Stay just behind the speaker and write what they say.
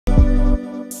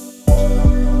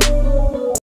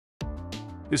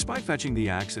Despite fetching the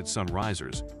axe at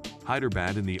Sunrisers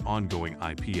Hyderbad in the ongoing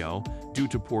IPL due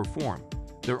to poor form,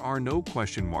 there are no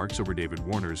question marks over David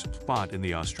Warner's spot in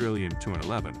the Australian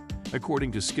 211,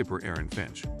 according to skipper Aaron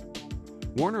Finch.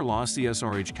 Warner lost the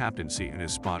SRH captaincy and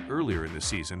his spot earlier in the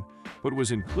season, but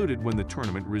was included when the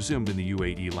tournament resumed in the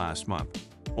UAE last month,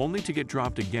 only to get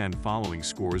dropped again following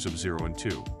scores of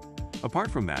 0-2.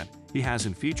 Apart from that, he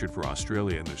hasn't featured for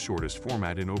Australia in the shortest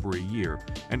format in over a year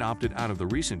and opted out of the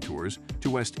recent tours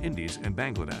to West Indies and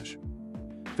Bangladesh.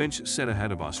 Finch said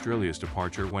ahead of Australia's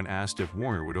departure when asked if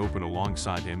Warner would open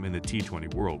alongside him in the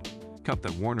T20 World Cup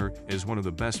that Warner is one of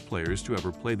the best players to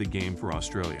ever play the game for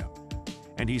Australia.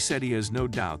 And he said he has no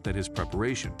doubt that his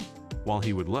preparation, while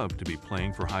he would love to be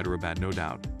playing for Hyderabad no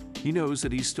doubt, he knows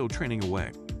that he's still training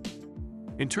away.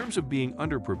 In terms of being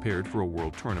underprepared for a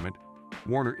world tournament,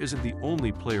 Warner isn't the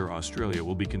only player Australia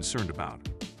will be concerned about.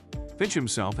 Finch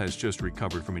himself has just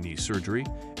recovered from a knee surgery,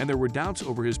 and there were doubts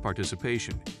over his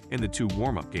participation in the 2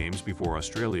 warm-up games before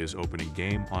Australia's opening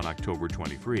game on October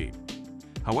 23.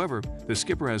 However, the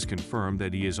skipper has confirmed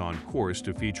that he is on course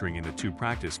to featuring in the 2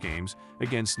 practice games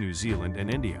against New Zealand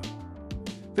and India.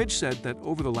 Finch said that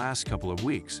over the last couple of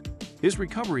weeks, his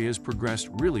recovery has progressed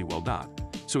really well,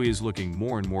 so he is looking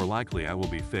more and more likely I will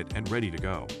be fit and ready to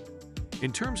go.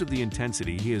 In terms of the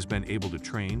intensity he has been able to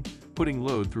train, putting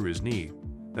load through his knee,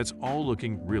 that's all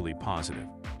looking really positive.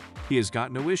 He has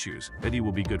got no issues that he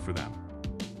will be good for them.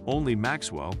 Only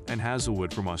Maxwell and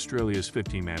Hazelwood from Australia's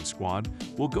 15-man squad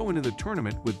will go into the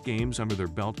tournament with games under their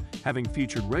belt, having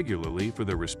featured regularly for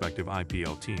their respective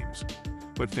IPL teams.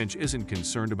 But Finch isn't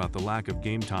concerned about the lack of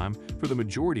game time for the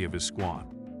majority of his squad.